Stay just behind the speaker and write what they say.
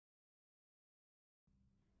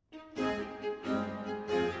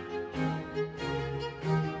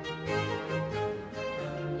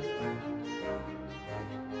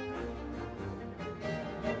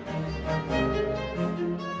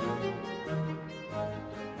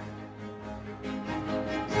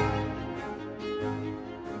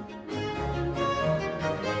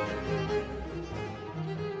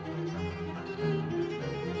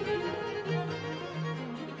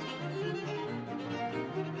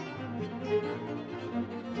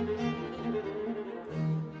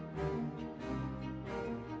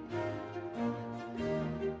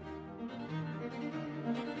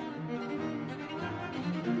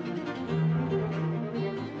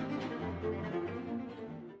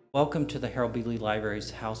Welcome to the Harold B. Lee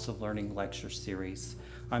Library's House of Learning lecture series.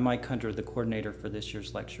 I'm Mike Hunter, the coordinator for this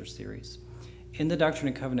year's lecture series. In the Doctrine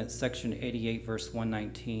and Covenants, section 88, verse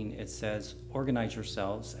 119, it says, "Organize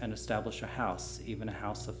yourselves and establish a house, even a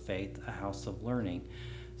house of faith, a house of learning."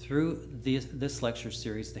 Through this lecture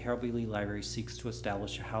series, the Harold B. Lee Library seeks to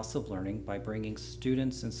establish a house of learning by bringing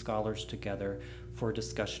students and scholars together for a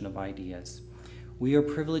discussion of ideas. We are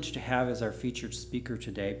privileged to have as our featured speaker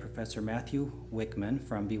today Professor Matthew Wickman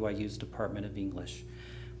from BYU's Department of English.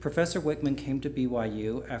 Professor Wickman came to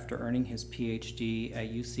BYU after earning his PhD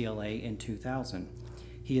at UCLA in 2000.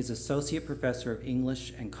 He is Associate Professor of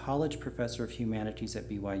English and College Professor of Humanities at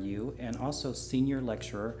BYU and also Senior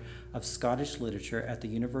Lecturer of Scottish Literature at the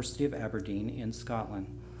University of Aberdeen in Scotland.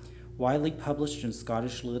 Widely published in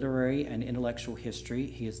Scottish literary and intellectual history,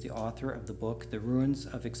 he is the author of the book The Ruins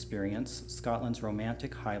of Experience, Scotland's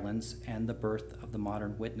Romantic Highlands, and the Birth of the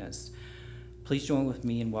Modern Witness. Please join with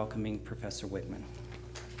me in welcoming Professor Wickman.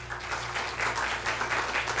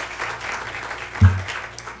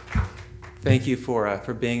 Thank you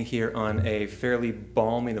for being here on a fairly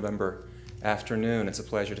balmy November afternoon. It's a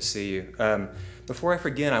pleasure to see you. Before I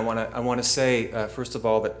begin, I want to say, first of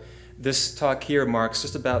all, that this talk here marks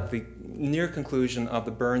just about the near conclusion of the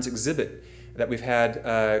Burns exhibit that we've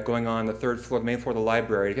had going on the third floor, the main floor of the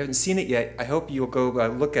library. If you haven't seen it yet, I hope you'll go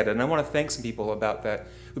look at it. And I want to thank some people about that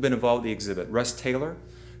who've been involved with the exhibit. Russ Taylor,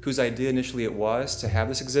 whose idea initially it was to have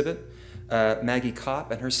this exhibit. Maggie Kopp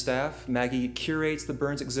and her staff. Maggie curates the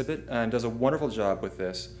Burns exhibit and does a wonderful job with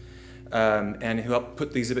this. And who helped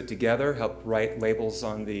put the exhibit together, helped write labels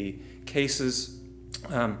on the cases.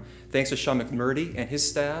 Thanks to Sean McMurdy and his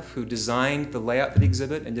staff, who designed the layout for the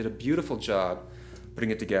exhibit and did a beautiful job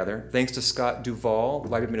putting it together. Thanks to Scott Duvall, the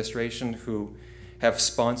library administration, who have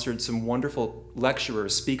sponsored some wonderful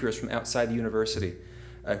lecturers, speakers from outside the university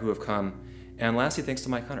who have come. And lastly, thanks to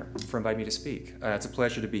Mike Hunter for inviting me to speak. It's a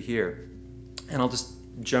pleasure to be here. And I'll just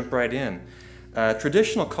jump right in.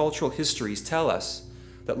 Traditional cultural histories tell us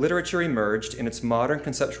that literature emerged in its modern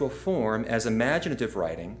conceptual form as imaginative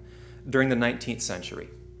writing during the 19th century.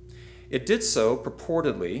 It did so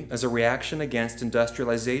purportedly as a reaction against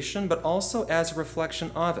industrialization, but also as a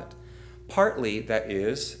reflection of it. Partly, that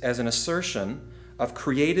is, as an assertion of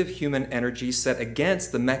creative human energy set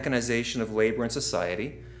against the mechanization of labor and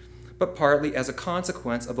society, but partly as a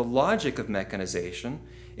consequence of the logic of mechanization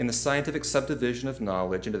in the scientific subdivision of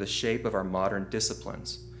knowledge into the shape of our modern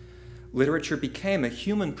disciplines. Literature became a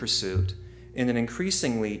human pursuit in an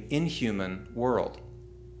increasingly inhuman world.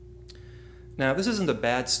 Now, this isn't a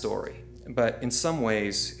bad story, but in some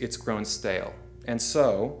ways it's grown stale. And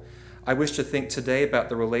so, I wish to think today about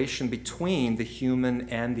the relation between the human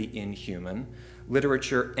and the inhuman,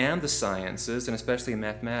 literature and the sciences, and especially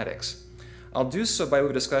mathematics. I'll do so by way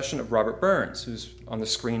of a discussion of Robert Burns, who's on the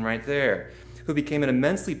screen right there, who became an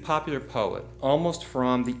immensely popular poet, almost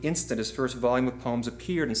from the instant his first volume of poems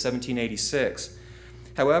appeared in 1786.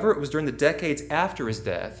 However, it was during the decades after his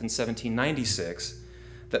death in 1796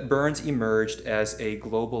 that Burns emerged as a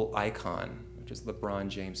global icon, which is LeBron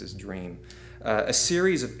James's dream. A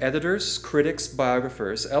series of editors, critics,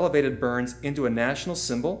 biographers elevated Burns into a national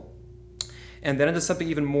symbol and then into something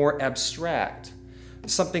even more abstract,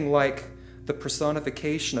 something like the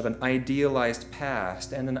personification of an idealized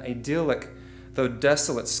past and an idyllic, though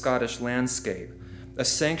desolate Scottish landscape, a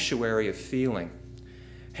sanctuary of feeling.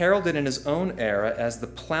 Heralded in his own era as the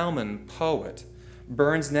ploughman poet,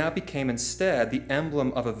 Burns now became instead the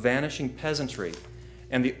emblem of a vanishing peasantry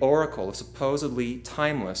and the oracle of supposedly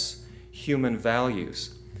timeless human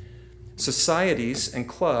values. Societies and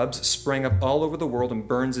clubs sprang up all over the world in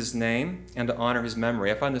Burns's name and to honor his memory.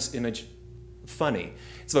 I find this image funny.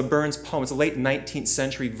 It's of a Burns poem. It's a late 19th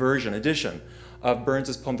century edition of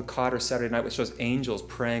Burns's poem The Cotter Saturday Night, which shows angels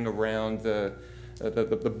praying around the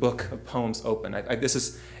book of poems open. This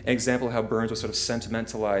is an example of how Burns was sort of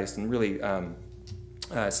sentimentalized and really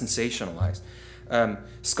sensationalized.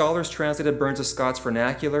 Scholars translated Burns' Scots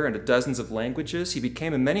vernacular into dozens of languages. He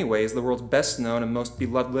became in many ways the world's best known and most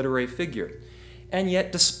beloved literary figure. And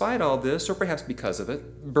yet, despite all this, or perhaps because of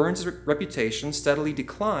it, Burns' reputation steadily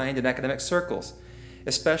declined in academic circles,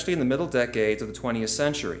 especially in the middle decades of the 20th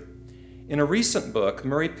century. In a recent book,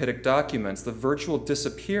 Murray Pittock documents the virtual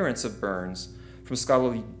disappearance of Burns from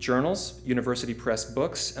scholarly journals, university press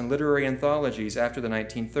books, and literary anthologies after the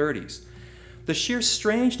 1930s. The sheer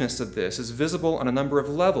strangeness of this is visible on a number of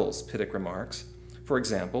levels, Pittock remarks. For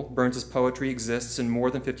example, Burns's poetry exists in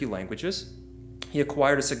more than 50 languages. He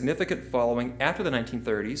acquired a significant following after the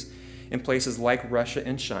 1930s in places like Russia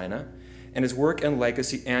and China, and his work and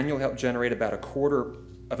legacy annually helped generate about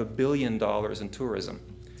 $250 million in tourism.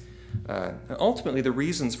 And ultimately, the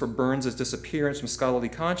reasons for Burns's disappearance from scholarly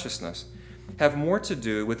consciousness have more to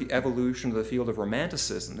do with the evolution of the field of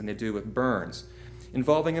Romanticism than they do with Burns,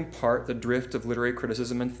 involving in part the drift of literary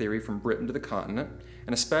criticism and theory from Britain to the continent,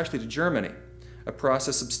 and especially to Germany, a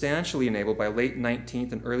process substantially enabled by late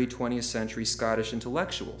 19th and early 20th century Scottish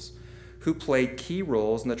intellectuals, who played key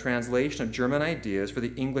roles in the translation of German ideas for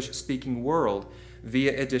the English-speaking world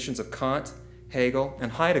via editions of Kant, Hegel,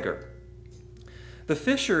 and Heidegger. The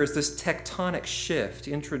fissure is this tectonic shift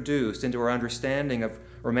introduced into our understanding of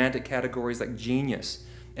romantic categories like genius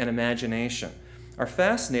and imagination are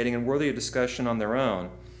fascinating and worthy of discussion on their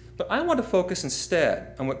own, but I want to focus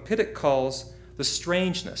instead on what Pittock calls the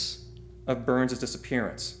strangeness of Burns's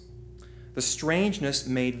disappearance, the strangeness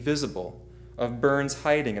made visible of Burns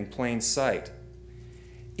hiding in plain sight.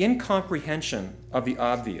 Incomprehension of the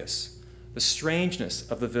obvious, the strangeness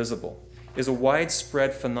of the visible, is a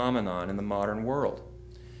widespread phenomenon in the modern world.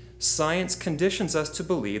 Science conditions us to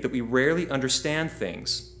believe that we rarely understand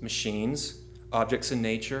things, machines, objects in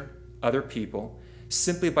nature, other people,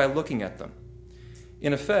 simply by looking at them.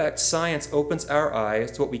 In effect, science opens our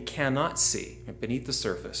eyes to what we cannot see beneath the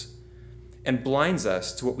surface and blinds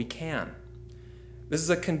us to what we can. This is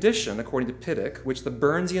a condition, according to Pittock, which the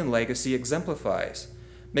Burnsian legacy exemplifies,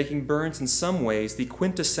 making Burns in some ways the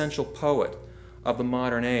quintessential poet of the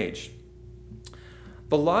modern age.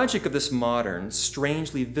 The logic of this modern,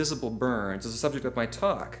 strangely visible Burns is the subject of my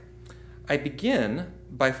talk. I begin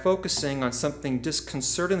by focusing on something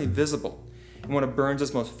disconcertingly visible in one of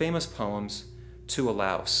Burns's most famous poems, To a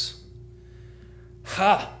Louse.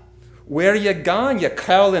 Ha! Where you gone, you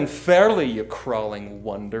cowlin' fairly, you crawling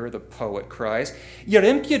wonder, the poet cries. Your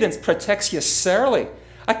impudence protects you sairly.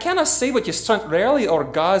 I cannot say what you strunt rarely o'er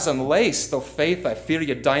gauze and lace, though faith I fear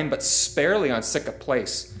you dine but sparely on sic a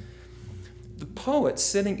place. The poet,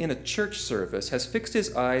 sitting in a church service, has fixed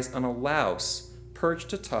his eyes on a louse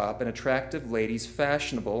perched atop an attractive lady's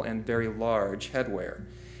fashionable and very large headwear.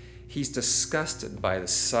 He's disgusted by the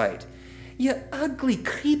sight. You ugly,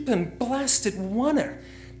 creepin', blasted wonner,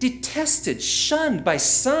 detested, shunned by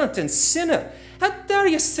sant and sinner, how dare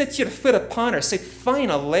you sit your foot upon her, say fine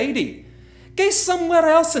a lady? Gae somewhere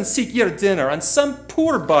else and seek your dinner on some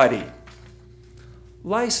poor body.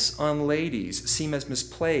 Lice on ladies seem as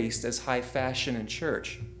misplaced as high fashion in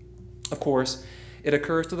church. Of course, it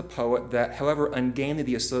occurs to the poet that, however ungainly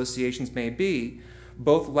the associations may be,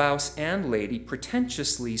 both louse and lady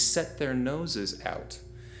pretentiously set their noses out.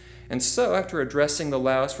 And so, after addressing the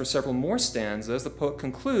louse for several more stanzas, the poet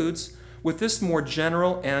concludes with this more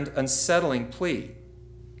general and unsettling plea.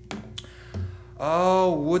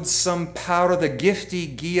 Oh, would some power the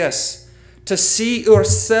gifty gie us, to see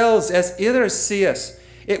ourselves as others see us,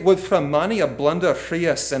 it would from many a blunder free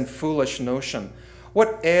us and foolish notion.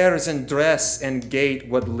 What airs and dress and gait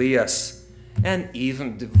would lee us, and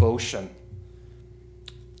even devotion.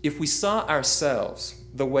 If we saw ourselves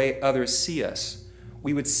the way others see us,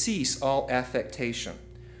 we would cease all affectation.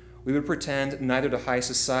 We would pretend neither to high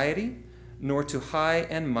society nor to high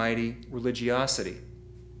and mighty religiosity.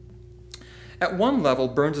 At one level,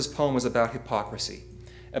 Burns's poem was about hypocrisy,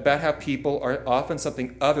 about how people are often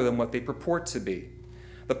something other than what they purport to be.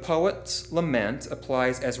 The poet's lament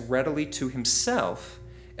applies as readily to himself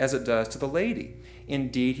as it does to the lady.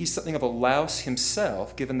 Indeed, he's something of a louse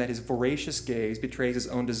himself, given that his voracious gaze betrays his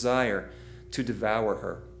own desire to devour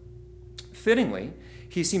her. Fittingly,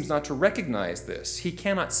 he seems not to recognize this. He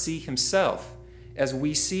cannot see himself as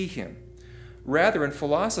we see him. Rather, in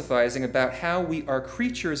philosophizing about how we are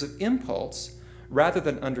creatures of impulse rather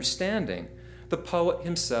than understanding, the poet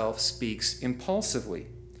himself speaks impulsively.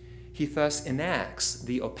 He thus enacts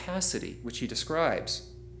the opacity which he describes.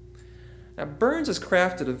 Now, Burns has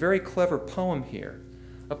crafted a very clever poem here,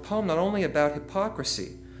 a poem not only about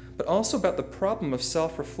hypocrisy, but also about the problem of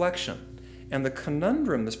self-reflection and the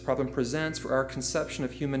conundrum this problem presents for our conception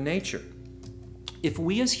of human nature. If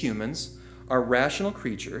we as humans are rational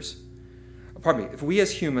creatures, if we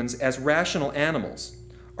as humans, as rational animals,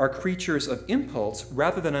 are creatures of impulse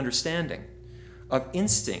rather than understanding, of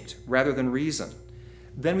instinct rather than reason,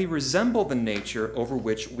 then we resemble the nature over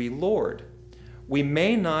which we lord. We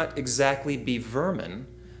may not exactly be vermin,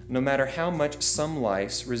 no matter how much some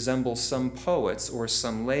lice resemble some poets or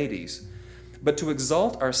some ladies, but to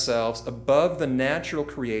exalt ourselves above the natural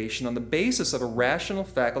creation on the basis of a rational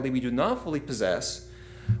faculty we do not fully possess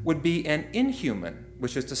would be an inhuman,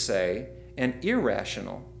 which is to say, an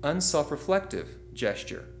irrational, unself-reflective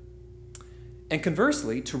gesture. And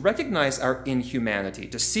conversely, to recognize our inhumanity,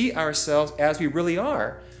 to see ourselves as we really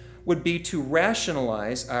are, would be to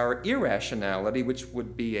rationalize our irrationality, which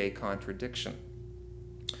would be a contradiction.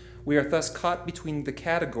 We are thus caught between the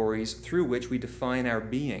categories through which we define our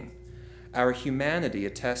being. Our humanity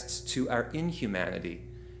attests to our inhumanity,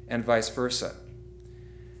 and vice versa.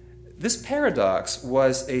 This paradox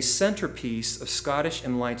was a centerpiece of Scottish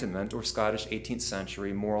Enlightenment or Scottish 18th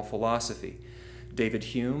century moral philosophy. David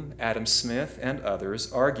Hume, Adam Smith, and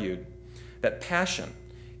others argued that passion,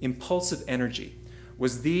 impulsive energy,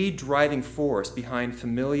 was the driving force behind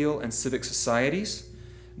familial and civic societies,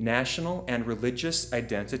 national and religious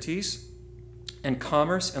identities, and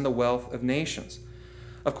commerce and the wealth of nations.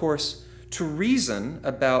 Of course, to reason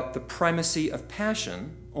about the primacy of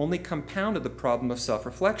passion only compounded the problem of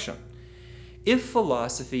self-reflection. If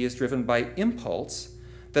philosophy is driven by impulse,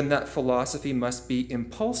 then that philosophy must be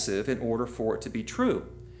impulsive in order for it to be true.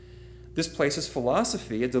 This places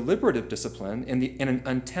philosophy, a deliberative discipline, in an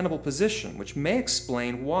untenable position, which may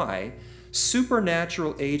explain why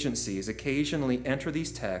supernatural agencies occasionally enter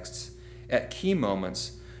these texts at key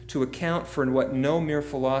moments to account for what no mere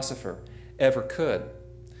philosopher ever could.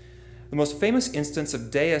 The most famous instance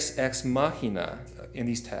of deus ex machina in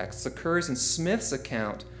these texts occurs in Smith's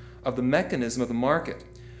account of the mechanism of the market,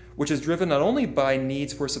 which is driven not only by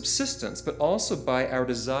needs for subsistence, but also by our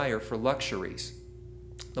desire for luxuries.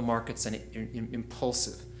 The market's an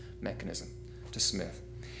impulsive mechanism to Smith.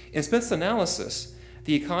 In Smith's analysis,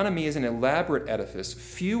 the economy is an elaborate edifice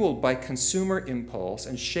fueled by consumer impulse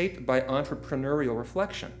and shaped by entrepreneurial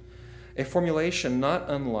reflection, a formulation not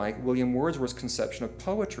unlike William Wordsworth's conception of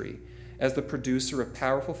poetry as the producer of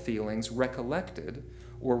powerful feelings recollected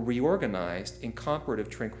or reorganized in comparative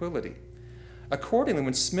tranquility. Accordingly,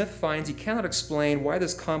 when Smith finds he cannot explain why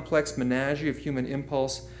this complex menagerie of human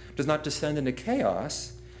impulse does not descend into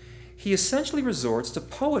chaos, he essentially resorts to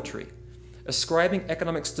poetry, ascribing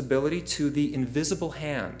economic stability to the invisible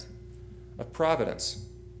hand of providence.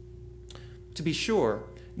 To be sure,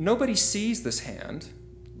 nobody sees this hand,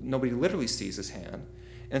 nobody literally sees this hand,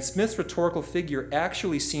 and Smith's rhetorical figure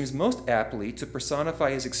actually seems most aptly to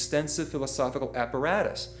personify his extensive philosophical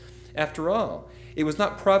apparatus. After all, it was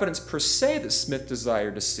not providence per se that Smith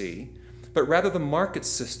desired to see, but rather the market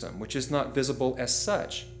system, which is not visible as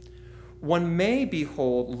such. One may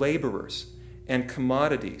behold laborers and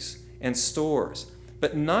commodities and stores,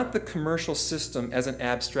 but not the commercial system as an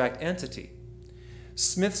abstract entity.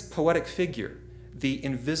 Smith's poetic figure, the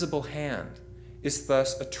invisible hand, is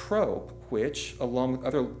thus a trope which, along with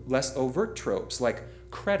other less overt tropes like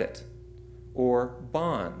credit or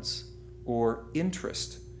bonds or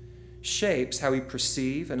interest, shapes how we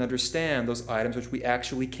perceive and understand those items which we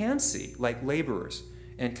actually can see, like laborers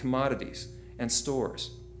and commodities and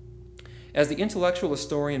stores. As the intellectual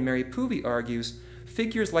historian Mary Poovey argues,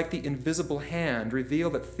 figures like the invisible hand reveal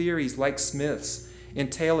that theories like Smith's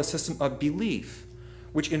entail a system of belief,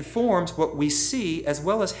 which informs what we see as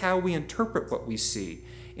well as how we interpret what we see.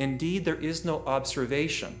 Indeed, there is no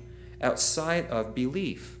observation outside of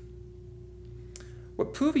belief.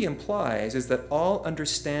 What Poovey implies is that all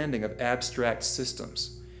understanding of abstract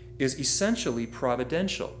systems is essentially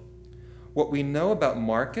providential. What we know about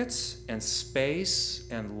markets and space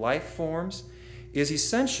and life forms is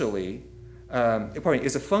essentially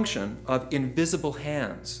is a function of invisible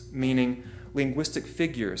hands, meaning linguistic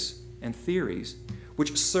figures and theories,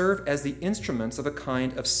 which serve as the instruments of a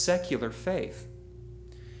kind of secular faith.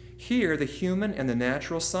 Here, the human and the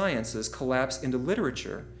natural sciences collapse into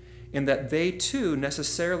literature in that they too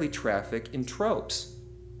necessarily traffic in tropes.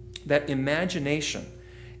 That imagination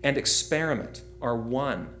and experiment are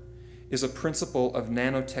one is a principle of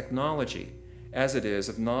nanotechnology as it is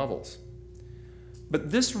of novels.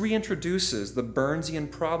 But this reintroduces the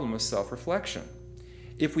Burnsian problem of self-reflection.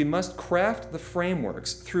 If we must craft the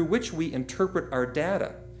frameworks through which we interpret our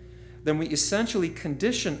data, then we essentially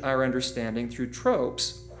condition our understanding through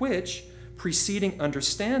tropes which, preceding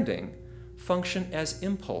understanding, function as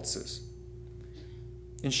impulses.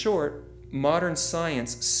 In short, modern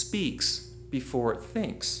science speaks before it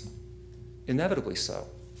thinks, inevitably so.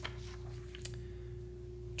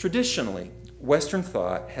 Traditionally, Western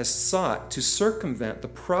thought has sought to circumvent the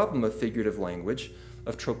problem of figurative language,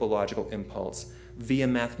 of tropological impulse, via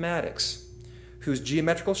mathematics, whose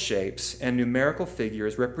geometrical shapes and numerical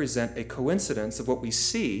figures represent a coincidence of what we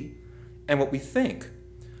see and what we think.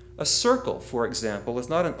 A circle, for example, is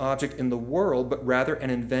not an object in the world, but rather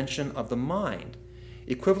an invention of the mind,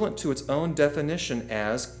 equivalent to its own definition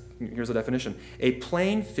as, here's the definition, a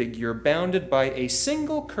plane figure bounded by a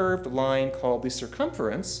single curved line called the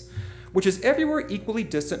circumference, which is everywhere equally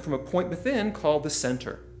distant from a point within called the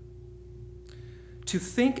center. To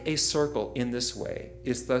think a circle in this way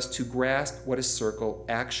is thus to grasp what a circle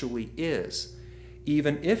actually is.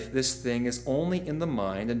 even if this thing is only in the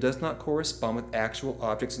mind and does not correspond with actual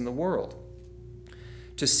objects in the world.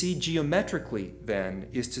 To see geometrically, then,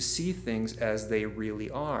 is to see things as they really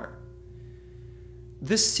are.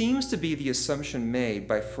 This seems to be the assumption made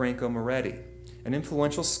by Franco Moretti, an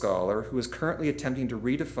influential scholar who is currently attempting to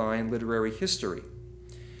redefine literary history.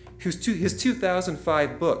 His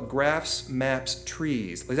 2005 book, Graphs, Maps,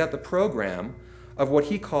 Trees, lays out the program of what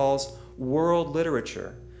he calls world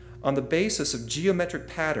literature on the basis of geometric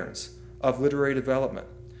patterns of literary development.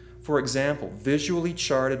 For example, visually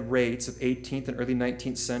charted rates of 18th and early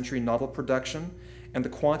 19th century novel production and the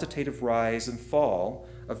quantitative rise and fall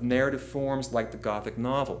of narrative forms like the Gothic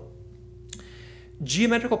novel.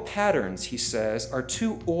 Geometrical patterns, he says, are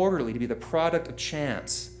too orderly to be the product of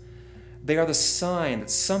chance. They are the sign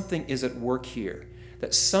that something is at work here,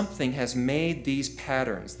 that something has made these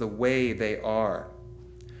patterns the way they are.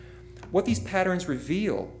 What these patterns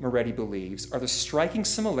reveal, Moretti believes, are the striking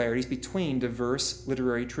similarities between diverse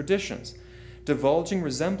literary traditions, divulging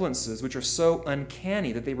resemblances which are so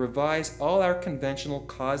uncanny that they revise all our conventional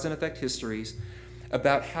cause and effect histories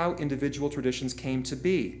about how individual traditions came to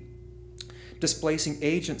be, displacing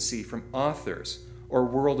agency from authors or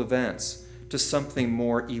world events to something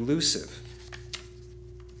more elusive.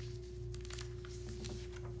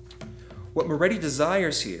 What Moretti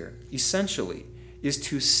desires here, essentially, is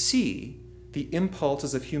to see the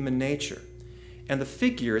impulses of human nature, and the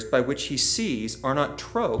figures by which he sees are not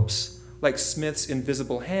tropes like Smith's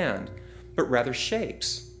invisible hand, but rather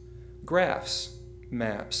shapes, graphs,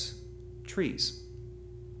 maps, trees.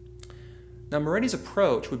 Now, Moretti's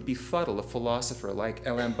approach would befuddle a philosopher like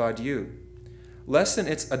Alain Badiou, less in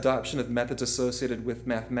its adoption of methods associated with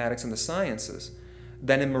mathematics and the sciences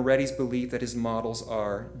than in Moretti's belief that his models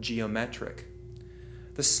are geometric.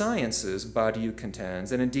 The sciences, Badiou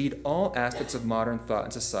contends, and indeed all aspects of modern thought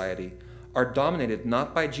and society, are dominated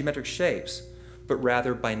not by geometric shapes, but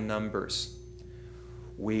rather by numbers.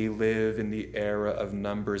 We live in the era of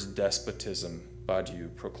numbers despotism,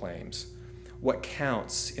 Badiou proclaims. What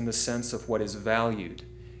counts in the sense of what is valued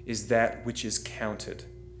is that which is counted.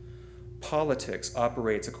 Politics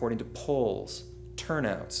operates according to polls,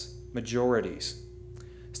 turnouts, majorities.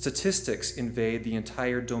 Statistics invade the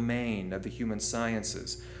entire domain of the human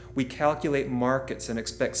sciences. We calculate markets and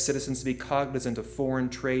expect citizens to be cognizant of foreign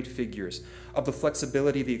trade figures, of the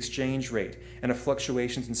flexibility of the exchange rate, and of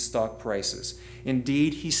fluctuations in stock prices.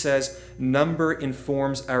 Indeed, he says, number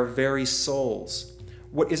informs our very souls.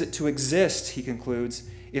 What is it to exist, he concludes,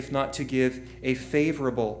 if not to give a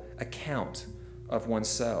favorable account of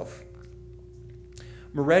oneself?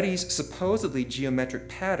 Moretti's supposedly geometric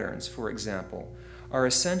patterns, for example, are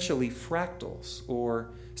essentially fractals,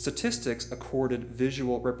 or statistics accorded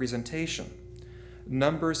visual representation.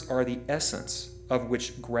 Numbers are the essence of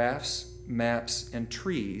which graphs, maps, and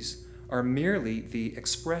trees are merely the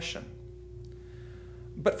expression.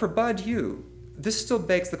 But for Badiou, this still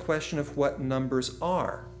begs the question of what numbers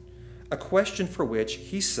are, a question for which,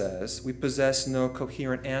 he says, we possess no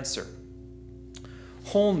coherent answer.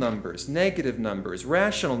 Whole numbers, negative numbers,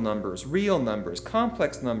 rational numbers, real numbers,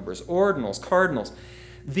 complex numbers, ordinals, cardinals.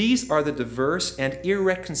 These are the diverse and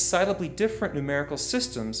irreconcilably different numerical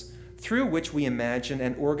systems through which we imagine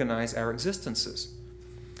and organize our existences.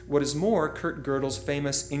 What is more, Kurt Gödel's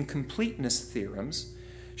famous incompleteness theorems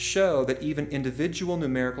show that even individual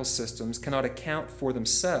numerical systems cannot account for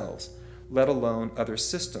themselves, let alone other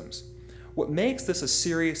systems. What makes this a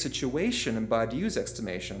serious situation in Badiou's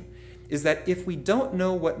estimation is that if we don't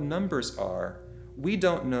know what numbers are, we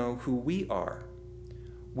don't know who we are.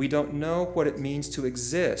 We don't know what it means to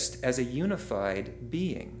exist as a unified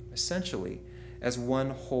being, essentially, as one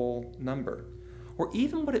whole number, or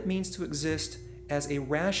even what it means to exist as a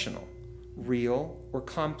rational, real, or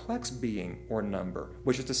complex being or number,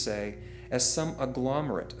 which is to say, as some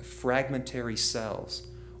agglomerate of fragmentary cells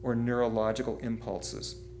or neurological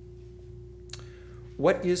impulses.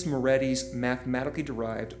 What is Moretti's mathematically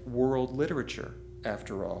derived world literature,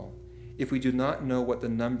 after all, if we do not know what the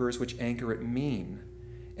numbers which anchor it mean,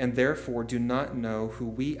 and therefore do not know who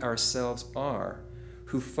we ourselves are,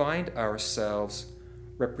 who find ourselves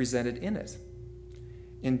represented in it?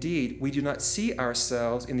 Indeed, we do not see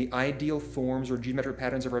ourselves in the ideal forms or geometric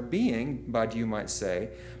patterns of our being, Badiou might say,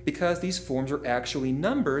 because these forms are actually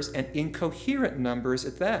numbers and incoherent numbers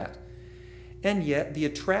at that. And yet, the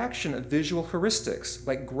attraction of visual heuristics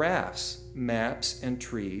like graphs, maps, and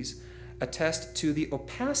trees attest to the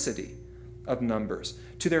opacity of numbers,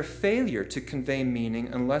 to their failure to convey meaning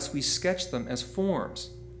unless we sketch them as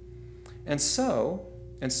forms. And so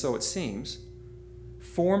it seems,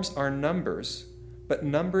 forms are numbers, but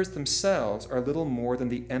numbers themselves are little more than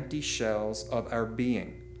the empty shells of our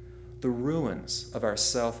being, the ruins of our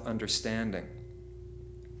self-understanding.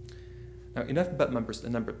 Now, enough about numbers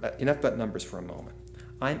for a moment.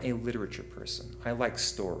 I'm a literature person. I like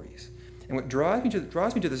stories. And what draws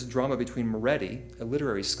me to this drama between Moretti, a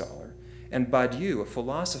literary scholar, and Badiou, a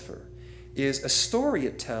philosopher, is a story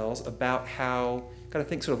it tells about how, got to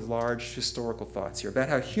think sort of large historical thoughts here, about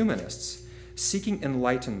how humanists, seeking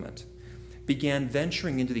enlightenment, began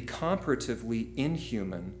venturing into the comparatively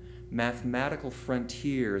inhuman mathematical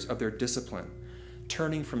frontiers of their discipline,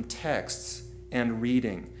 turning from texts and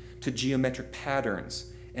reading to geometric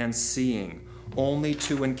patterns and seeing, only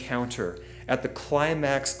to encounter, at the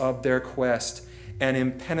climax of their quest, an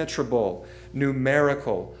impenetrable,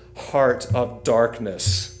 numerical heart of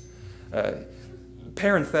darkness.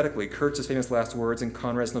 Parenthetically, Kurtz's famous last words in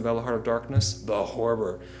Conrad's novella Heart of Darkness, the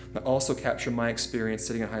horror, also capture my experience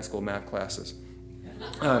sitting in high school math classes.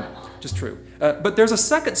 Just true. But there's a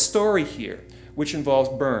second story here, which involves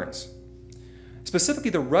Burns. Specifically,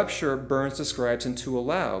 the rupture Burns describes in To a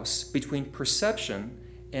Louse between perception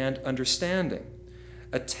and understanding,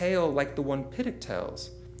 a tale like the one Pittock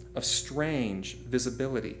tells, of strange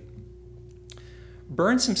visibility.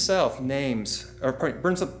 Burns himself frames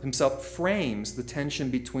the tension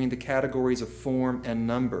between the categories of form and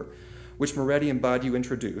number, which Moretti and Badiou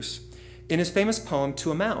introduce, in his famous poem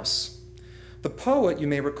To a Mouse. The poet, you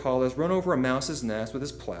may recall, has run over a mouse's nest with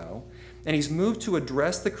his plow, and he's moved to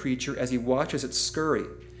address the creature as he watches it scurry,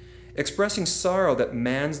 expressing sorrow that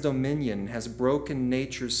man's dominion has broken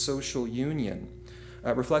nature's social union.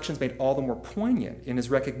 Reflections made all the more poignant in his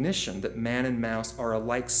recognition that man and mouse are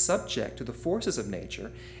alike subject to the forces of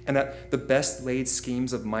nature, and that the best laid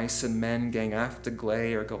schemes of mice and men gang after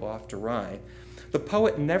gley or go off to rye. The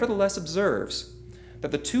poet nevertheless observes that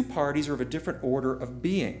the two parties are of a different order of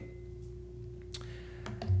being.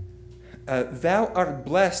 Thou art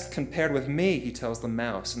blessed compared with me, he tells the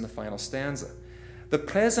mouse in the final stanza. The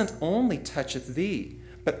present only toucheth thee,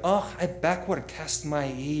 but I backward cast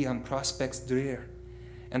my ee on prospects drear,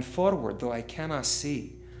 and forward, though I cannot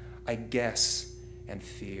see, I guess and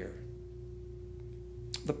fear.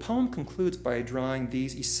 The poem concludes by drawing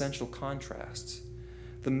these essential contrasts.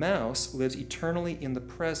 The mouse lives eternally in the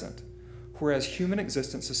present, whereas human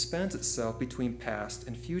existence suspends itself between past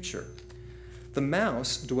and future. The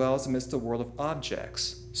mouse dwells amidst a world of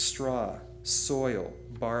objects, straw, soil,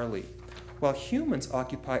 barley, while humans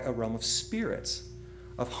occupy a realm of spirits,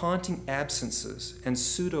 of haunting absences and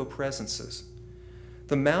pseudo-presences.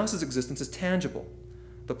 The mouse's existence is tangible,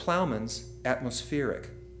 the plowman's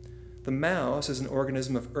atmospheric. The mouse is an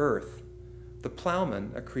organism of earth, the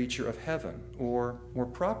plowman a creature of heaven, or, more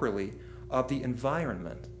properly, of the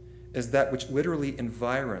environment, as that which literally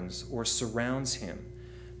environs or surrounds him,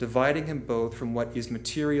 dividing him both from what is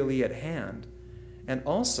materially at hand and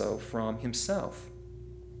also from himself.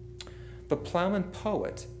 The plowman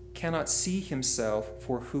poet cannot see himself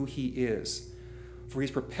for who he is, for he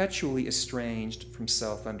is perpetually estranged from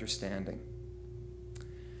self-understanding.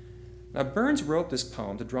 Now, Burns wrote this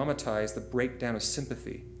poem to dramatize the breakdown of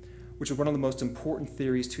sympathy, which was one of the most important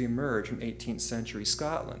theories to emerge from 18th century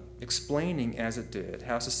Scotland, explaining, as it did,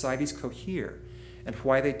 how societies cohere and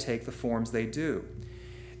why they take the forms they do.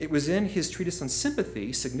 It was in his treatise on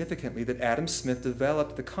sympathy, significantly, that Adam Smith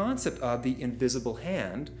developed the concept of the invisible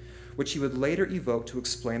hand, which he would later evoke to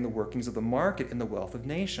explain the workings of the market in The Wealth of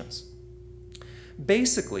Nations.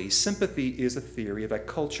 Basically, sympathy is a theory of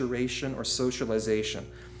acculturation or socialization.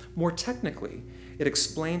 More technically, it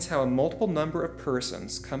explains how a multiple number of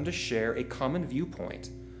persons come to share a common viewpoint,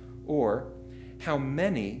 or how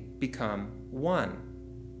many become one.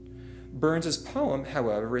 Burns's poem,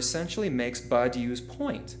 however, essentially makes Badiou's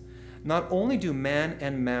point. Not only do man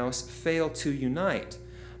and mouse fail to unite,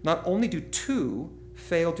 not only do two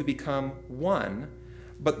fail to become one,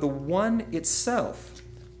 but the one itself,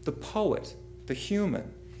 the poet, the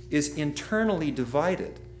human, is internally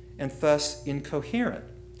divided and thus incoherent.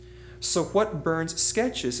 So what Burns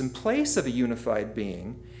sketches in place of a unified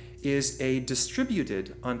being is a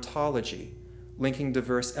distributed ontology linking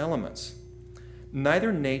diverse elements.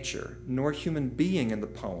 Neither nature nor human being in the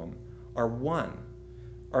poem are one,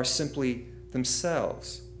 are simply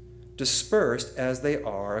themselves, dispersed as they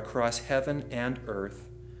are across heaven and earth,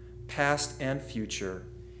 past and future,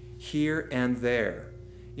 here and there,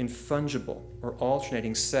 in fungible or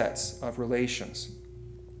alternating sets of relations.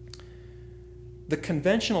 The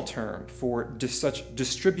conventional term for such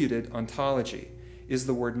distributed ontology is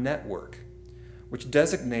the word network, which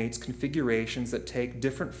designates configurations that take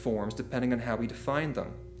different forms depending on how we define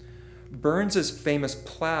them. Burns's famous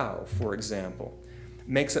plow, for example,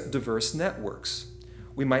 makes up diverse networks,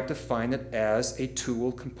 we might define it as a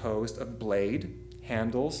tool composed of blade,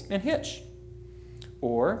 handles, and hitch.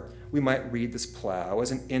 Or we might read this plow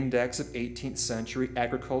as an index of 18th century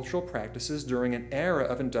agricultural practices during an era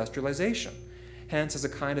of industrialization, hence as a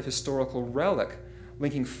kind of historical relic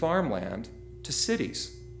linking farmland to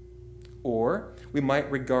cities. Or we might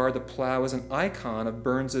regard the plow as an icon of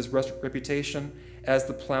Burns's reputation as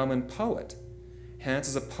the plowman poet, hence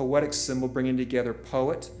as a poetic symbol bringing together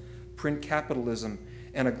poet, print capitalism,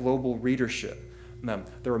 and a global readership.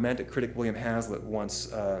 The Romantic critic William Hazlitt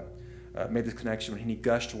once made this connection when he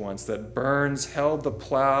gushed once that Burns held the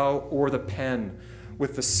plow or the pen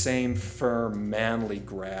with the same firm, manly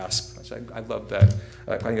grasp. I love that.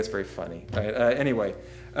 I think it's very funny. Right? Anyway,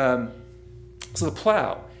 so the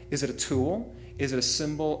plow, is it a tool? Is it a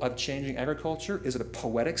symbol of changing agriculture? Is it a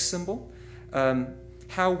poetic symbol?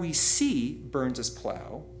 How we see Burns's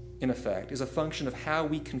plow, in effect, is a function of how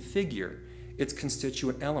we configure its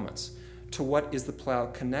constituent elements. To what is the plow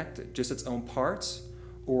connected? Just its own parts,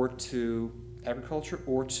 or to agriculture,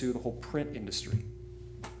 or to the whole print industry?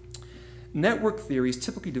 Network theories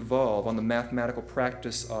typically devolve on the mathematical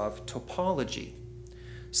practice of topology,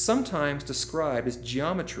 sometimes described as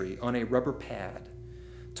geometry on a rubber pad.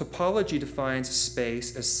 Topology defines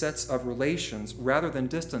space as sets of relations rather than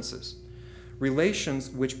distances, relations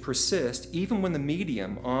which persist even when the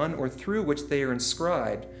medium on or through which they are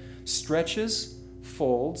inscribed stretches,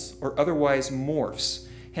 folds, or otherwise morphs.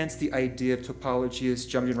 Hence the idea of topology is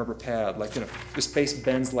geometry on a rubber pad, like, the space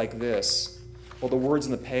bends like this. Well, the words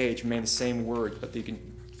on the page remain the same word, but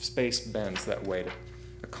space bends that way to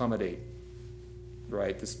accommodate,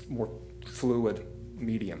 right, this more fluid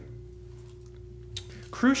medium.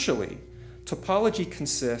 Crucially, topology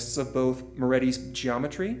consists of both Moretti's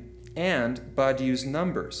geometry and Badiou's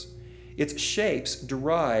numbers. Its shapes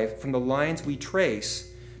derive from the lines we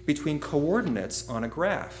trace between coordinates on a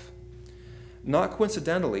graph. Not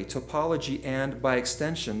coincidentally, topology and, by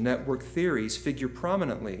extension, network theories figure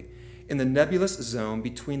prominently in the nebulous zone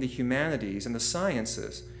between the humanities and the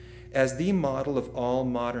sciences as the model of all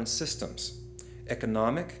modern systems: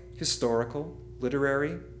 economic, historical,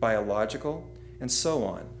 literary, biological, and so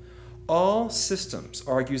on. All systems,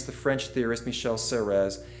 argues the French theorist Michel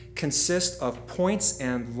Serres, consist of points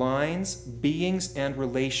and lines, beings and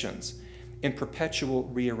relations in perpetual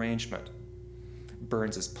rearrangement.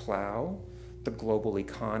 Burns's plow, the global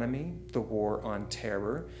economy, the war on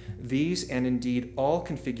terror, these and indeed all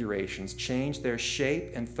configurations change their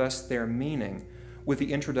shape and thus their meaning with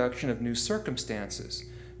the introduction of new circumstances,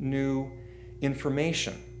 new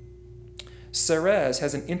information. Serres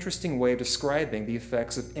has an interesting way of describing the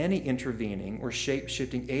effects of any intervening or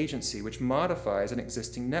shape-shifting agency which modifies an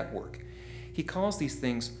existing network. He calls these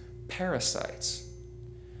things parasites.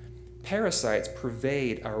 Parasites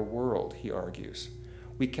pervade our world, he argues.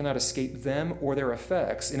 We cannot escape them or their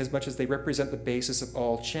effects inasmuch as they represent the basis of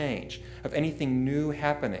all change, of anything new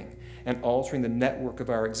happening and altering the network of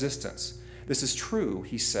our existence. This is true,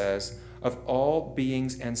 he says, of all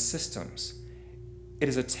beings and systems. It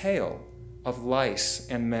is a tale of lice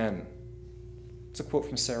and men. It's a quote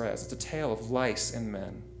from Serres. It's a tale of lice and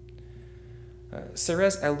men.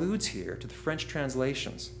 Serres alludes here to the French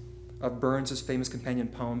translations of Burns's famous companion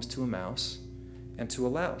poems To a Mouse and To a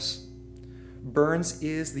Louse. Burns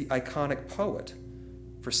is the iconic poet,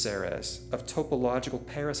 for Serres, of topological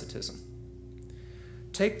parasitism.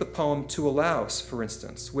 Take the poem To a Louse, for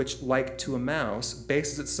instance, which, like To a Mouse,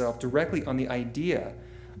 bases itself directly on the idea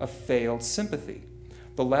of failed sympathy.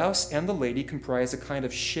 The louse and the lady comprise a kind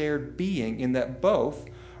of shared being in that both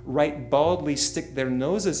right baldly stick their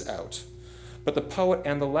noses out, but the poet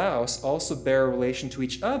and the louse also bear a relation to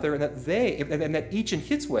each other, and that each in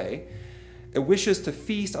his way wishes to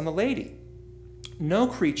feast on the lady. No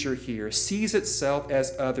creature here sees itself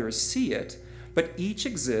as others see it, but each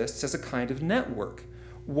exists as a kind of network,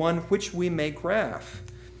 one which we may graph.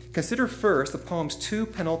 Consider first the poem's two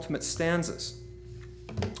penultimate stanzas.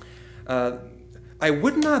 I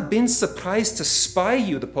would not have been surprised to spy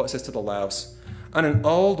you, the poet says to the louse, on an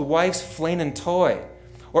old wife's flainin' toy,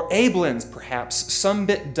 or Abelins, perhaps, some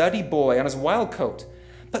bit duddy boy on his wild coat.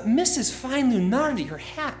 But Mrs. Fine Lunardi, her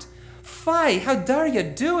hat, fie, how dare ye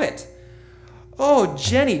do it? Oh,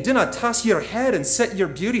 Jenny, do not toss your head and set your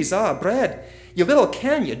beauties abread. You little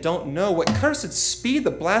ken you don't know what cursed speed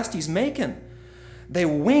the blasty's makin'. They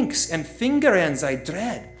winks and finger ends I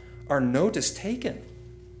dread are notice taken.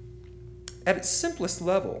 At its simplest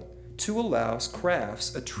level, To a Louse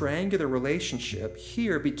crafts a triangular relationship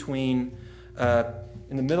here between,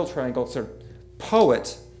 in the middle triangle, sort of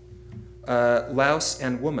poet, louse,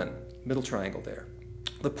 and woman, middle triangle there.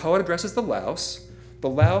 The poet addresses the louse, The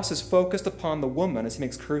louse is focused upon the woman as he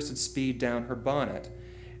makes cursed speed down her bonnet,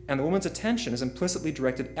 and the woman's attention is implicitly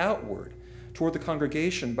directed outward toward the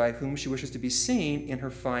congregation by whom she wishes to be seen in her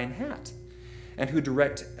fine hat, and who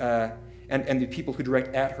direct and the people who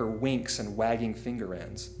direct at her winks and wagging finger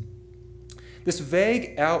ends. This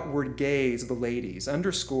vague outward gaze of the ladies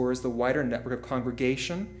underscores the wider network of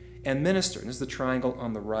congregation and minister. And this is the triangle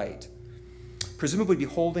on the right, presumably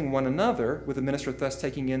beholding one another, with the minister thus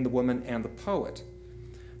taking in the woman and the poet.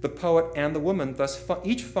 The poet and the woman thus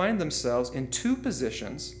each find themselves in two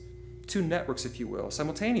positions, two networks, if you will,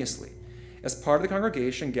 simultaneously, as part of the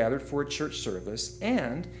congregation gathered for a church service,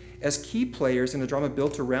 and as key players in a drama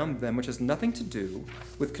built around them which has nothing to do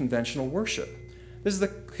with conventional worship. This is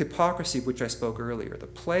the hypocrisy of which I spoke earlier. The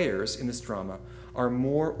players in this drama are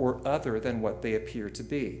more or other than what they appear to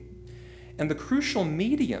be. And the crucial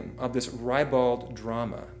medium of this ribald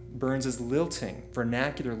drama, Burns's lilting,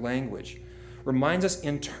 vernacular language, reminds us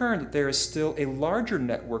in turn that there is still a larger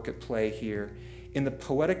network at play here in the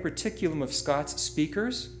poetic reticulum of Scott's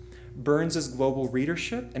speakers, Burns's global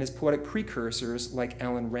readership, and his poetic precursors like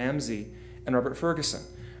Alan Ramsay and Robert Ferguson.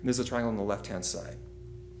 And there's a triangle on the left-hand side.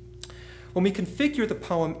 When we configure the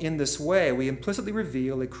poem in this way, we implicitly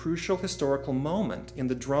reveal a crucial historical moment in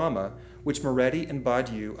the drama which Moretti and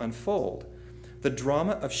Badiou unfold, the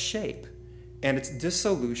drama of shape and its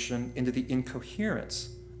dissolution into the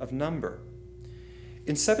incoherence of number.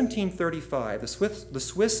 In 1735, the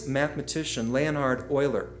Swiss mathematician Leonhard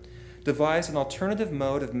Euler devised an alternative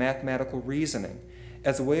mode of mathematical reasoning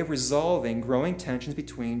as a way of resolving growing tensions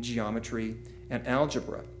between geometry and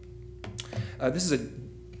algebra. This is an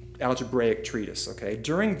algebraic treatise, okay?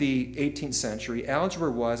 During the 18th century,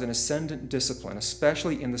 algebra was an ascendant discipline,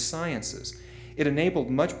 especially in the sciences. It enabled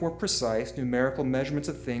much more precise numerical measurements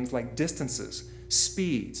of things like distances,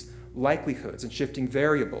 speeds, likelihoods, and shifting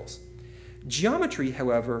variables. Geometry,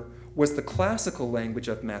 however, was the classical language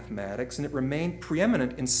of mathematics, and it remained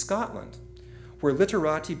preeminent in Scotland, where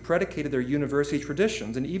literati predicated their university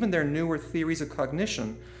traditions and even their newer theories of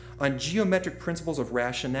cognition on geometric principles of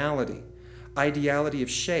rationality, ideality of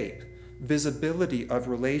shape, visibility of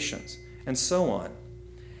relations, and so on.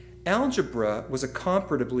 Algebra was a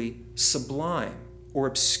comparatively sublime or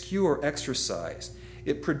obscure exercise.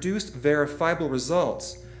 It produced verifiable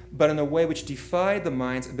results, but in a way which defied the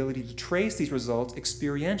mind's ability to trace these results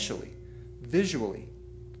experientially, visually,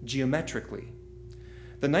 geometrically.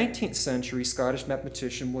 The 19th century Scottish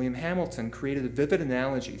mathematician William Hamilton created a vivid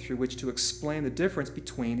analogy through which to explain the difference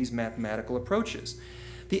between these mathematical approaches.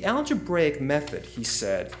 The algebraic method, he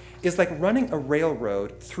said, is like running a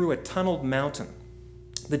railroad through a tunneled mountain.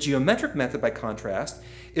 The geometric method, by contrast,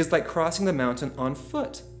 is like crossing the mountain on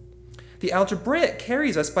foot. The algebraic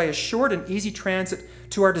carries us by a short and easy transit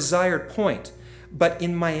to our desired point, but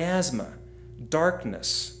in miasma,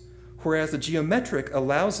 darkness, whereas the geometric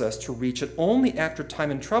allows us to reach it only after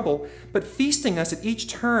time and trouble, but feasting us at each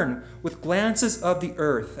turn with glances of the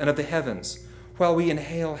earth and of the heavens, while we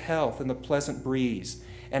inhale health in the pleasant breeze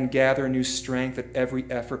and gather new strength at every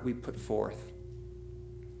effort we put forth.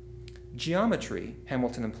 Geometry,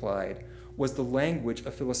 Hamilton implied, was the language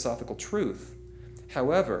of philosophical truth.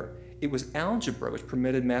 However, it was algebra which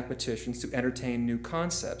permitted mathematicians to entertain new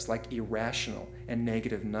concepts like irrational and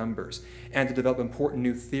negative numbers, and to develop important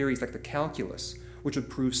new theories like the calculus, which would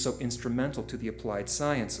prove so instrumental to the applied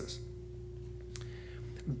sciences.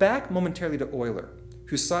 Back momentarily to Euler,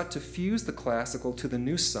 who sought to fuse the classical to the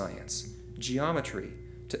new science, geometry,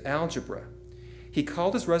 to algebra. He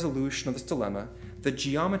called his resolution of this dilemma the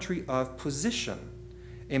geometry of position,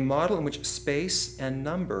 a model in which space and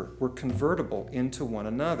number were convertible into one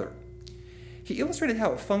another. He illustrated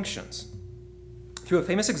how it functions through a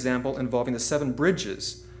famous example involving the 7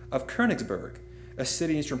 bridges of Königsberg, a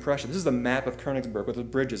city in eastern Prussia. This is the map of Königsberg with the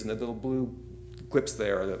bridges, and the little blue glips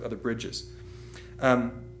there are the bridges.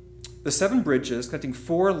 The 7 bridges connecting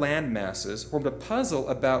 4 land masses formed a puzzle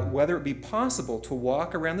about whether it would be possible to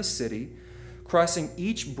walk around the city, crossing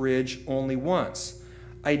each bridge only once.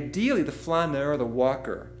 Ideally, the flaneur, the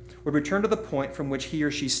walker, would return to the point from which he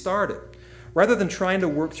or she started. Rather than trying to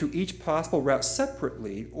work through each possible route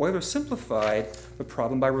separately, Euler simplified the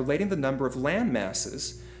problem by relating the number of land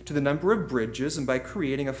masses to the number of bridges and by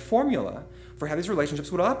creating a formula for how these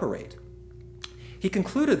relationships would operate. He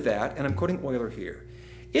concluded that, and I'm quoting Euler here,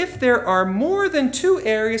 if there are more than 2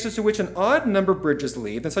 areas to which an odd number of bridges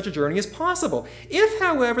lead, then such a journey is possible. If,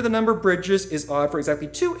 however, the number of bridges is odd for exactly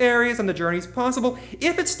 2 areas, then the journey is possible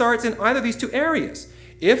if it starts in either of these 2 areas.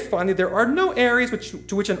 If, finally, there are no areas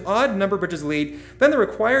to which an odd number of bridges lead, then the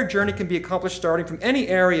required journey can be accomplished starting from any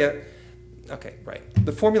area Okay, right.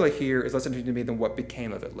 The formula here is less interesting to me than what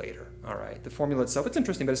became of it later. All right. The formula itself, it's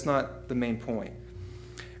interesting, but it's not the main point.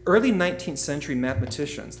 Early 19th century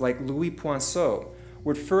mathematicians like Louis Poinsot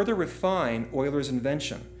would further refine Euler's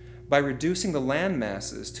invention by reducing the land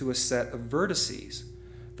masses to a set of vertices,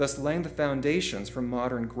 thus laying the foundations for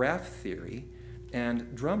modern graph theory and,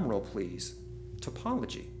 drumroll please,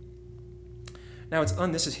 topology. Now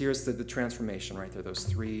here's the transformation right there, those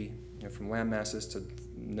three, from land masses to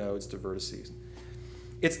nodes to vertices.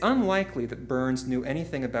 It's unlikely that Burns knew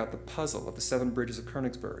anything about the puzzle of the seven bridges of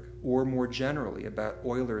Königsberg, or more generally about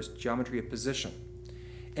Euler's geometry of position.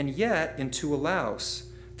 And yet, in To a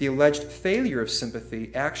Louse, the alleged failure of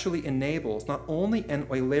sympathy actually enables not only an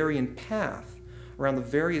Eulerian path around the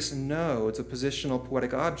various nodes of positional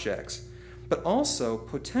poetic objects, but also,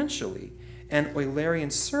 potentially, an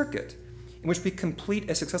Eulerian circuit in which we complete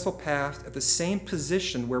a successful path at the same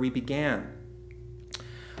position where we began.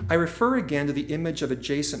 I refer again to the image of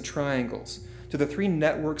adjacent triangles, to the three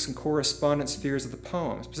networks and correspondent spheres of the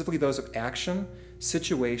poem, specifically those of action,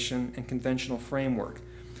 situation, and conventional framework.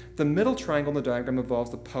 The middle triangle in the diagram involves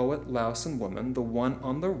the poet, louse, and woman, the one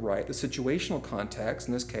on the right, the situational context,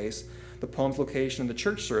 in this case, the poem's location in the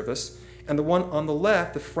church service, and the one on the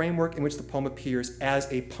left, the framework in which the poem appears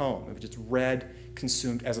as a poem, in which it's read,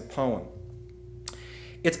 consumed as a poem.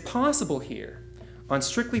 It's possible here, on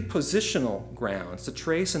strictly positional grounds, to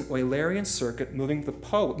trace an Eulerian circuit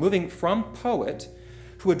moving from poet,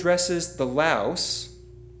 who addresses the louse,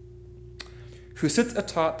 who sits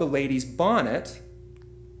atop the lady's bonnet.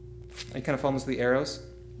 Are you kind of following the arrows?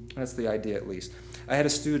 That's the idea, at least. I had a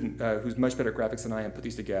student who's much better at graphics than I am put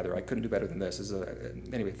these together. I couldn't do better than this.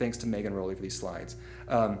 Anyway, thanks to Megan Rowley for these slides.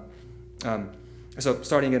 So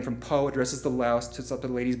starting again from poet, addresses the louse, sits up to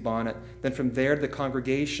the lady's bonnet, then from there to the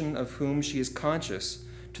congregation of whom she is conscious,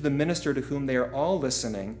 to the minister to whom they are all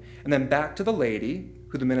listening, and then back to the lady,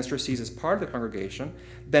 who the minister sees as part of the congregation,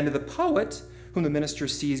 then to the poet, whom the minister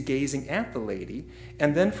sees gazing at the lady,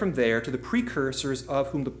 and then from there to the precursors of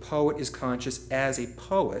whom the poet is conscious as a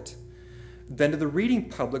poet, then to the reading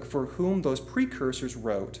public for whom those precursors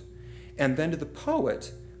wrote, and then to the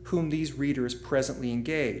poet whom these readers presently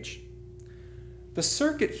engage. The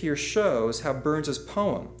circuit here shows how Burns's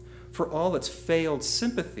poem, for all its failed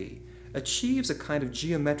sympathy, achieves a kind of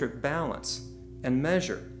geometric balance and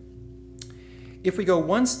measure. If we go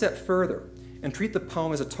one step further and treat the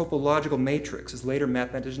poem as a topological matrix, as later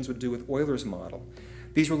mathematicians would do with Euler's model,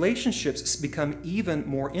 these relationships become even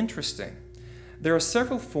more interesting. There are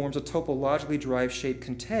several forms a topologically derived shape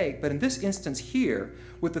can take, but in this instance here,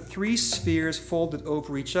 with the three spheres folded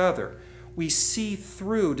over each other, we see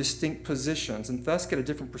through distinct positions and thus get a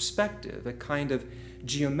different perspective, a kind of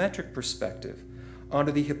geometric perspective,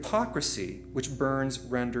 onto the hypocrisy which Burns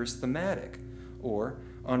renders thematic, or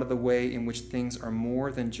onto the way in which things are more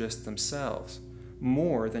than just themselves,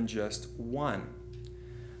 more than just one.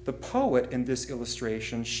 The poet in this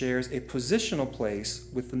illustration shares a positional place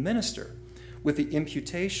with the minister, with the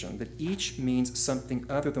imputation that each means something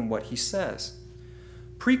other than what he says.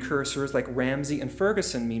 Precursors like Ramsay and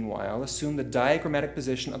Ferguson, meanwhile, assume the diagrammatic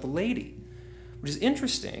position of the lady, which is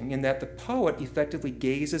interesting in that the poet effectively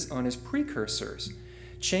gazes on his precursors,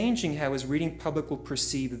 changing how his reading public will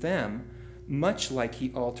perceive them, much like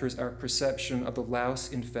he alters our perception of the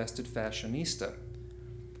louse-infested fashionista.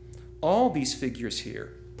 All these figures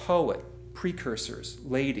here, poet, precursors,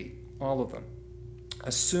 lady, all of them,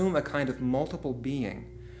 assume a kind of multiple being,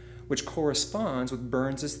 which corresponds with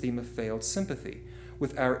Burns's theme of failed sympathy,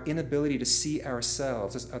 with our inability to see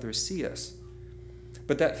ourselves as others see us.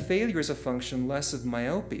 But that failure is a function less of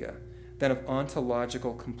myopia than of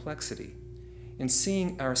ontological complexity. In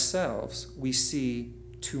seeing ourselves, we see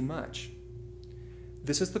too much.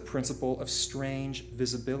 This is the principle of strange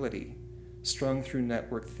visibility, strung through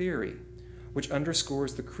network theory, which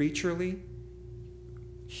underscores the creaturely,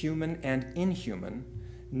 human and inhuman,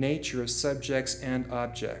 nature of subjects and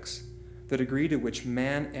objects, the degree to which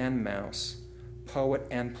man and mouse, poet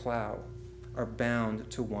and plow, are bound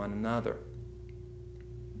to one another.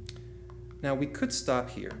 Now, we could stop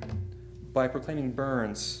here by proclaiming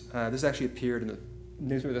Burns. This actually appeared in the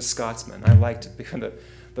newspaper The Scotsman. I liked it because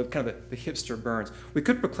the hipster Burns. We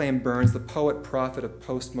could proclaim Burns the poet prophet of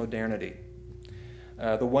postmodernity,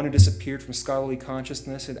 the one who disappeared from scholarly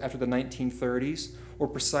consciousness after the 1930s, or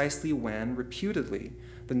precisely when, reputedly,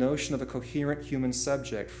 the notion of a coherent human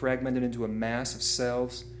subject fragmented into a mass of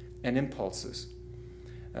selves and impulses.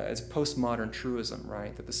 It's postmodern truism,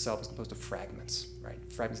 right? That the self is composed of fragments, right?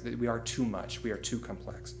 Fragments that we are too much, we are too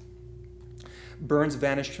complex. Burns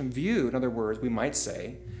vanished from view, in other words, we might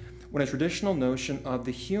say, when a traditional notion of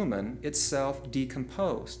the human itself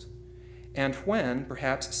decomposed, and when,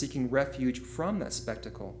 perhaps seeking refuge from that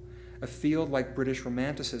spectacle, a field like British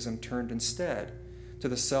Romanticism turned instead to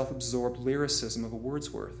the self-absorbed lyricism of a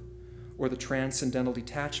Wordsworth, or the transcendental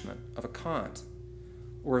detachment of a Kant,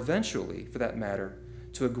 or eventually, for that matter,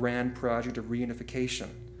 to a grand project of reunification,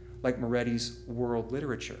 like Moretti's world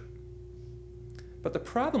literature. But the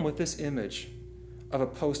problem with this image of a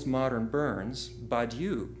postmodern Burns,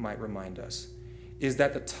 Badiou might remind us, is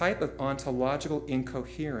that the type of ontological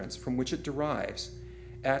incoherence from which it derives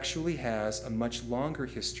actually has a much longer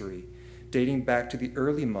history dating back to the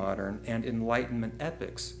early modern and Enlightenment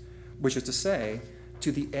epochs, which is to say,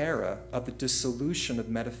 to the era of the dissolution of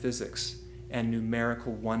metaphysics and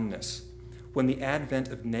numerical oneness, when the advent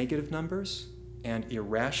of negative numbers and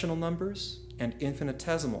irrational numbers and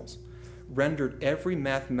infinitesimals rendered every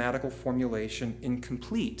mathematical formulation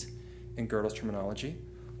incomplete, in Gödel's terminology,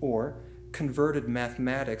 or converted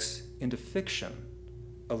mathematics into fiction,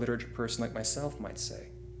 a literature person like myself might say.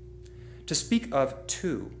 To speak of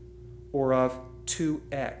 2, or of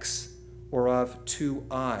 2x, or of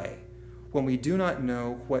 2I, when we do not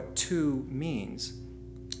know what 2 means,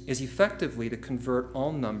 is effectively to convert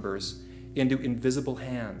all numbers into invisible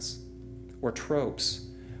hands, or tropes,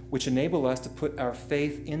 which enable us to put our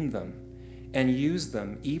faith in them and use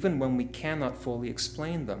them even when we cannot fully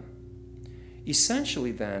explain them.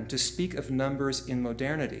 Essentially, then, to speak of numbers in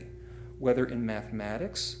modernity, whether in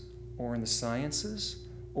mathematics, or in the sciences,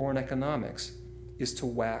 or in economics, is to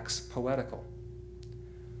wax poetical.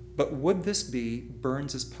 But would this be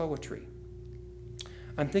Burns's poetry?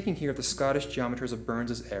 I'm thinking here of the Scottish geometers of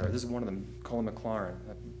Burns's era. This is one of them, Colin Maclaren,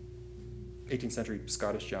 18th century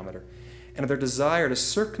Scottish geometer, and of their desire to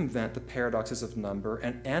circumvent the paradoxes of number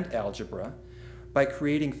and algebra by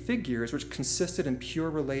creating figures which consisted in pure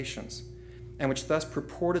relations, and which thus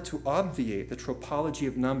purported to obviate the topology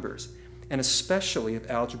of numbers, and especially of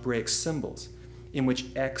algebraic symbols, in which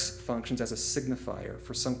x functions as a signifier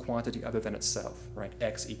for some quantity other than itself, right?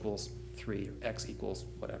 X equals 3, or x equals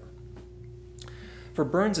whatever. For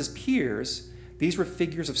Burns's peers, these were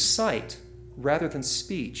figures of sight rather than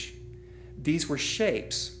speech. These were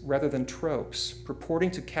shapes rather than tropes,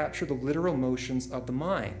 purporting to capture the literal motions of the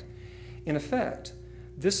mind. In effect,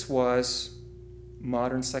 this was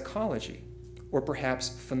modern psychology, or perhaps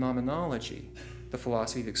phenomenology, the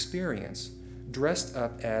philosophy of experience, dressed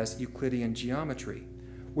up as Euclidean geometry,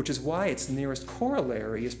 which is why its nearest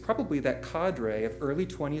corollary is probably that cadre of early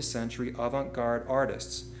 20th century avant-garde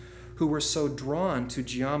artists who were so drawn to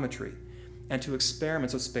geometry and to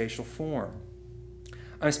experiments of spatial form.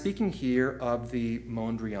 I'm speaking here of the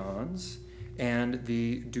Mondrians and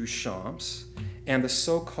the Duchamps and the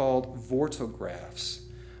so-called vortographs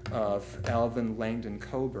of Alvin Langdon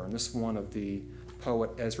Coburn, this one of the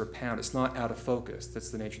poet Ezra Pound. It's not out of focus.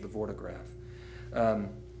 That's the nature of the vortograph.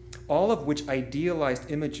 All of which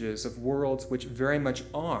idealized images of worlds which very much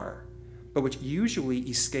are, but which usually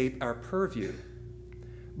escape our purview.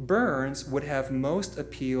 Burns would have most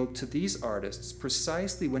appealed to these artists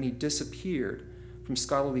precisely when he disappeared from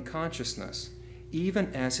scholarly consciousness,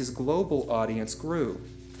 even as his global audience grew.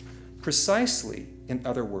 Precisely, in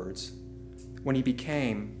other words, when he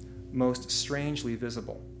became most strangely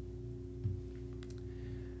visible.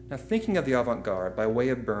 Now, thinking of the avant-garde by way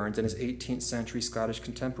of Burns and his 18th century Scottish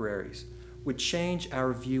contemporaries would change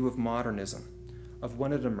our view of modernism, of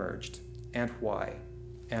when it emerged, and why,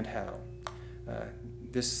 and how.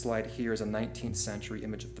 This slide here is a 19th century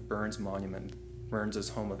image of the Burns Monument, Burns's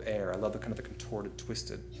home of air. I love the kind of the contorted,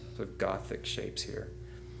 twisted, sort of Gothic shapes here.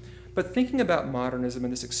 But thinking about modernism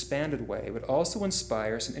in this expanded way would also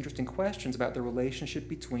inspire some interesting questions about the relationship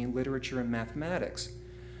between literature and mathematics,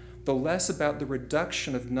 though less about the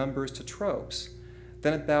reduction of numbers to tropes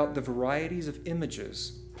than about the varieties of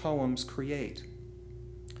images poems create.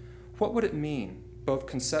 What would it mean, both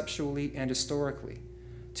conceptually and historically,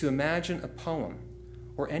 to imagine a poem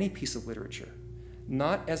or any piece of literature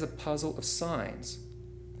not as a puzzle of signs,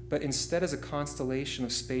 but instead as a constellation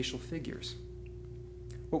of spatial figures?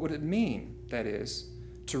 What would it mean, that is,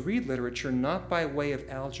 to read literature not by way of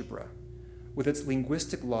algebra, with its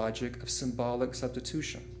linguistic logic of symbolic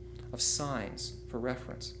substitution, of signs for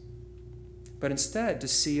reference, but instead to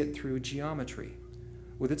see it through geometry,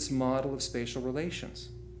 with its model of spatial relations?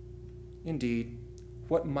 Indeed,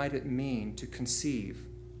 what might it mean to conceive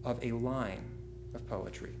of a line of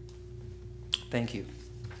poetry? Thank you.